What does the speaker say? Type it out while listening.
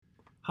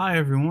Hi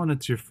everyone,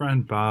 it's your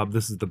friend Bob.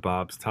 This is the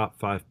Bob's Top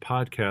 5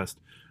 podcast.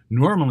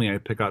 Normally I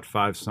pick out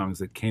 5 songs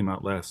that came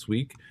out last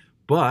week,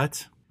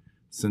 but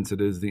since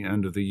it is the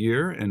end of the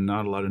year and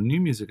not a lot of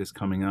new music is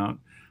coming out,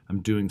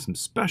 I'm doing some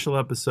special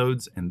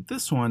episodes, and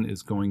this one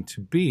is going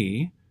to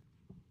be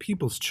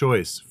People's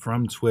Choice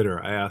from Twitter.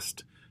 I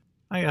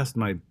asked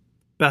my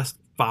best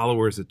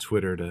followers at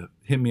Twitter to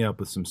hit me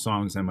up with some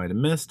songs I might have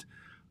missed.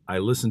 I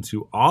listened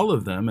to all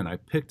of them and I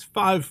picked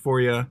 5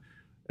 for you.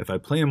 If I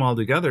play them all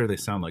together, they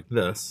sound like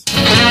this.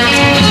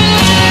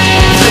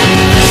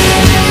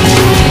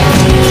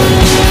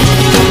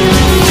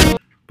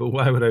 But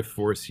why would I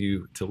force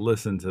you to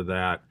listen to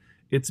that?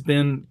 It's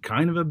been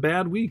kind of a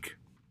bad week,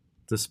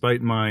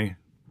 despite my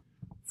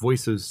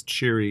voice's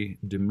cheery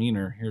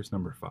demeanor. Here's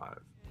number 5.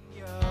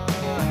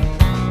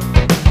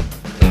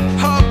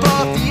 Hop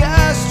off the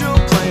astral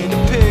plane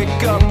to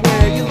pick up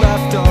where you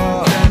left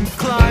off and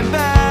climb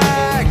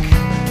back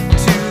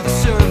to the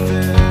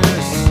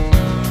surface,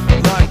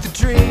 like the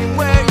dream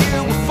where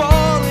you were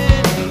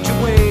falling to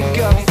wake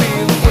up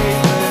feeling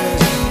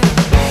weightless.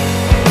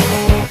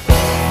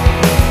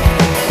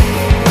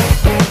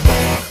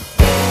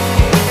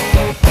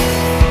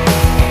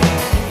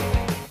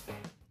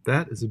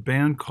 That is a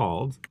band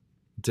called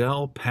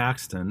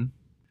Paxton.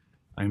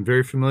 I'm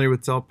very familiar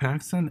with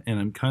Paxton, and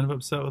I'm kind of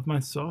upset with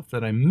myself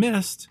that I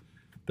missed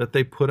that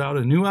they put out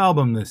a new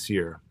album this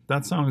year.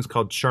 That song is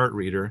called Chart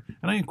Reader,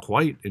 and I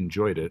quite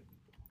enjoyed it.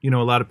 You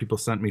know, a lot of people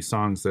sent me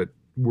songs that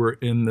were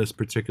in this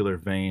particular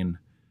vein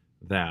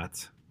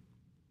that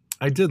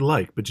I did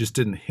like, but just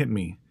didn't hit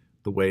me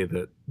the way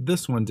that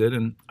this one did,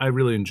 and I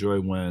really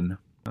enjoy when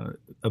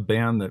a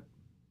band that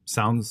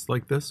sounds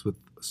like this with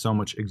so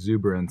much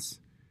exuberance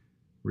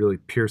really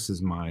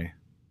pierces my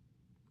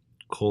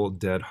cold,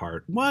 dead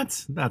heart.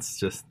 What? That's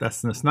just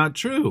not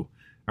true.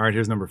 All right,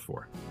 here's number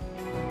 4.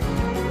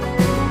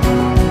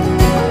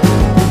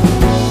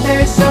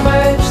 There's so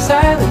much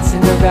silence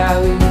in the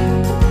valley.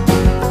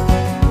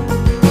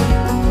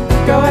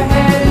 Go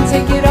ahead and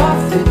take it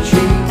off the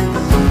trees.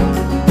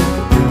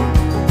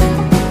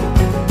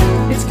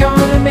 It's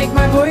gonna make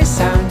my voice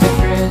sound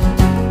different,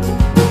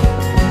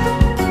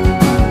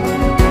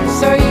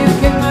 so you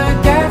can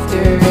look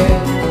after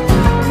it.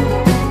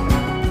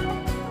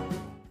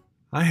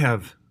 I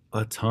have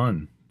a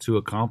ton to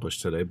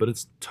accomplish today, but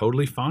it's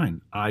totally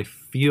fine. I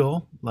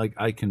feel like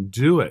I can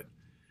do it.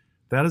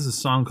 That is a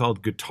song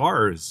called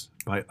Guitars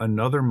by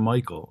Another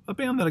Michael, a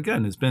band that,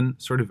 again, has been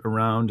sort of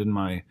around in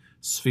my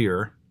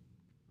sphere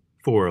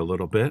for a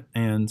little bit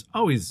and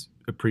always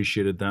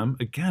appreciated them.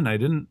 Again, I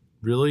didn't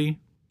really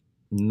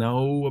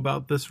know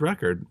about this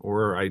record,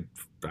 or I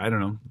don't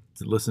know,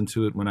 to listen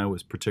to it when I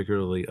was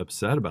particularly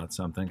upset about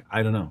something.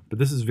 I don't know, but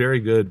this is very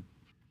good.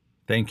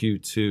 Thank you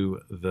to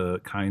the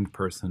kind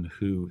person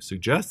who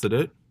suggested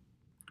it.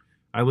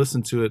 I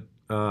listened to it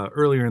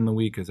earlier in the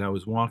week as I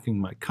was walking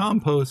my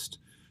compost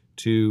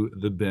to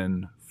the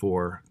bin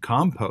for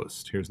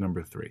compost. Here's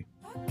number 3.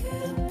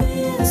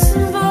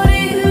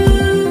 Somebody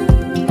who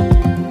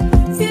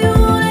you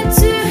wanted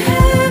to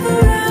have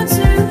around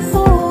to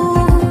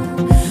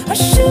hold. I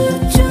should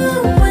have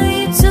jumped when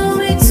you told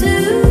me to.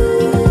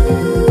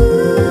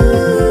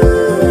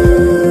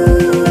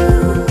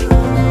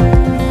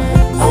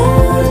 I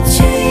wanna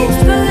change,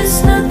 but it's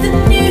nothing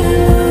new.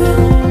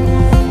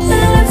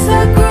 And if I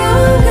grow,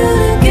 I'm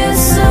gonna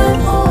guess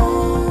I'm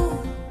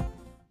old.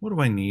 What do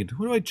I need?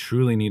 What do I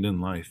truly need in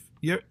life?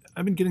 Yeah,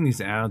 I've been getting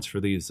these ads for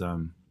these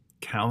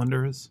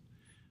calendars,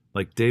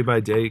 like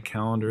day-by-day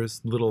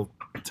calendars, little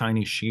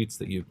tiny sheets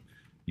that you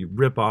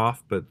rip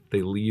off, but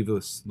they leave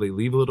a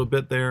little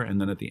bit there, and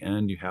then at the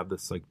end you have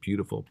this like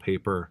beautiful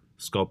paper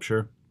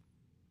sculpture.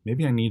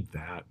 Maybe I need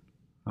that.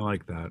 I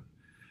like that.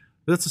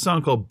 That's a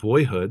song called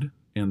Boyhood,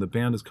 and the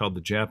band is called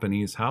The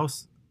Japanese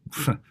House.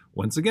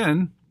 Once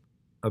again,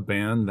 a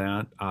band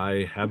that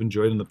I have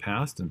enjoyed in the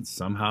past, and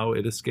somehow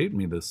it escaped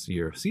me this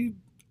year. See,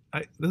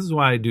 this is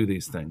why I do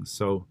these things.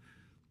 So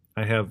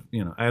I have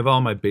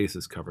all my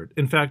bases covered.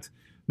 In fact,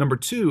 number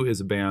 2 is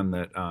a band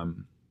that,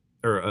 an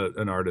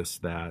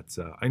artist that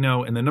I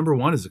know, and then number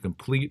 1 is a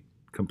complete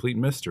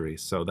mystery.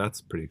 So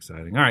that's pretty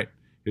exciting. All right,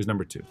 here's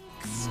number 2.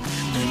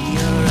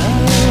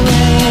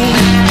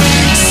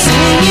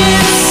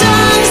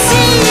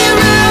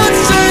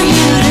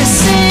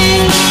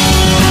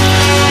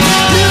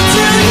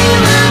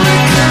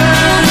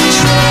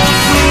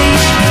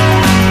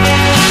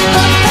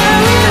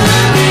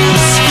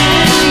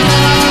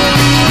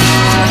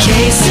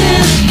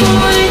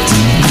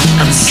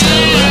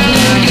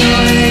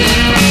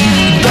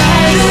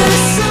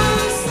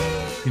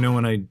 You know,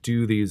 when I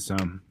do these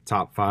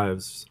top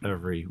 5s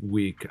every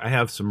week, I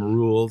have some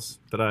rules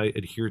that I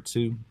adhere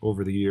to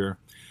over the year.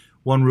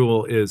 One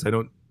rule is I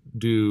don't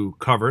do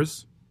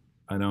covers.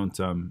 I don't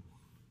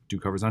do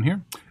covers on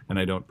here, and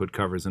I don't put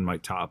covers in my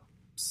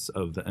tops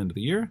of the end of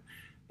the year.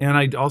 And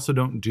I also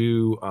don't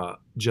do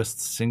just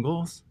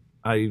singles.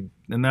 And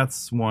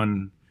that's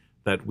one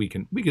that we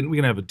can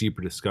have a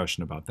deeper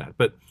discussion about that.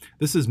 But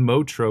this is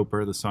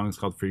Troper. The song is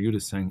called For You to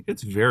Sing.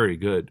 It's very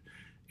good.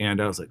 And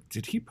I was like,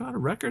 did he put out a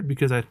record?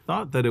 Because I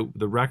thought that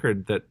the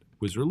record that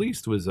was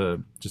released was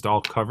just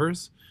all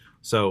covers.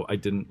 So I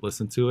didn't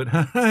listen to it.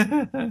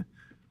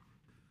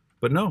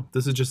 But no,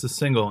 this is just a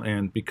single.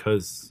 And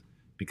because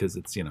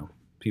it's,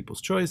 people's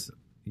choice,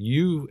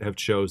 you have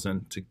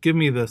chosen to give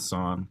me this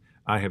song.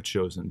 I have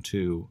chosen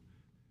to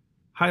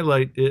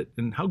highlight it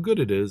and how good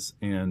it is.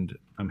 And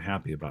I'm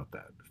happy about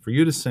that. For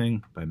You to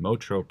Sing by Mo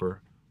Troper.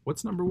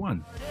 What's number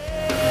 1?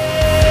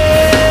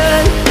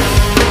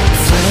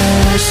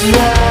 Flash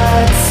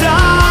that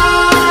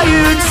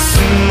tired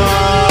smile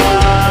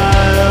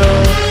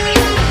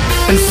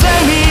and say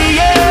me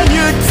in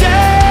your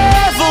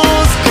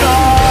devil's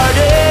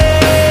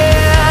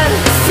garden.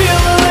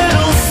 Feel a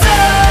little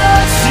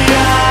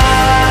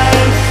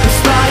sunshine,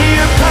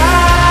 inspire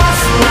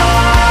past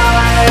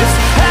lives,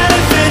 and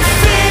if it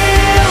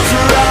feels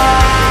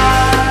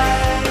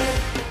right.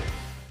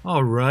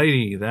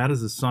 Alrighty, that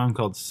is a song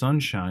called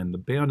Sunshine. The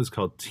band is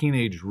called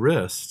Teenage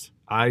Wrist.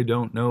 I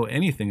don't know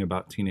anything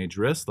about Teenage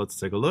Wrist. Let's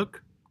take a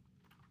look.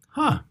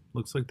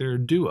 Looks like they're a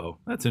duo.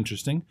 That's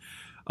interesting.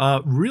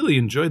 Really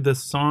enjoyed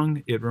this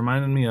song. It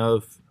reminded me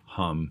of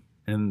Hum,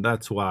 and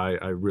that's why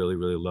I really,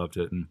 really loved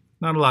it. And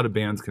not a lot of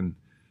bands can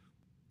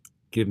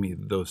give me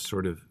those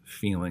sort of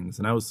feelings.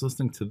 And I was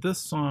listening to this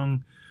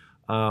song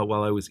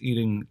while I was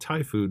eating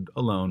Thai food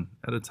alone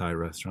at a Thai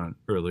restaurant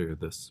earlier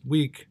this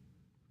week.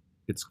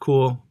 It's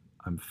cool.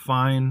 I'm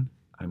fine.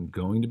 I'm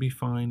going to be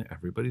fine.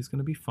 Everybody's going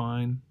to be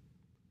fine.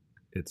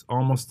 It's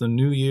almost the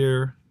new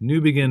year,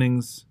 new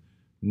beginnings,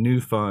 new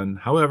fun.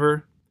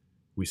 However,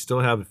 we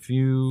still have a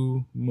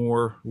few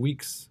more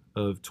weeks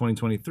of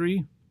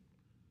 2023.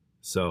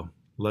 So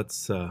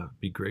let's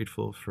be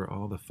grateful for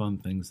all the fun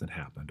things that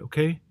happened.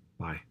 Okay?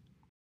 Bye.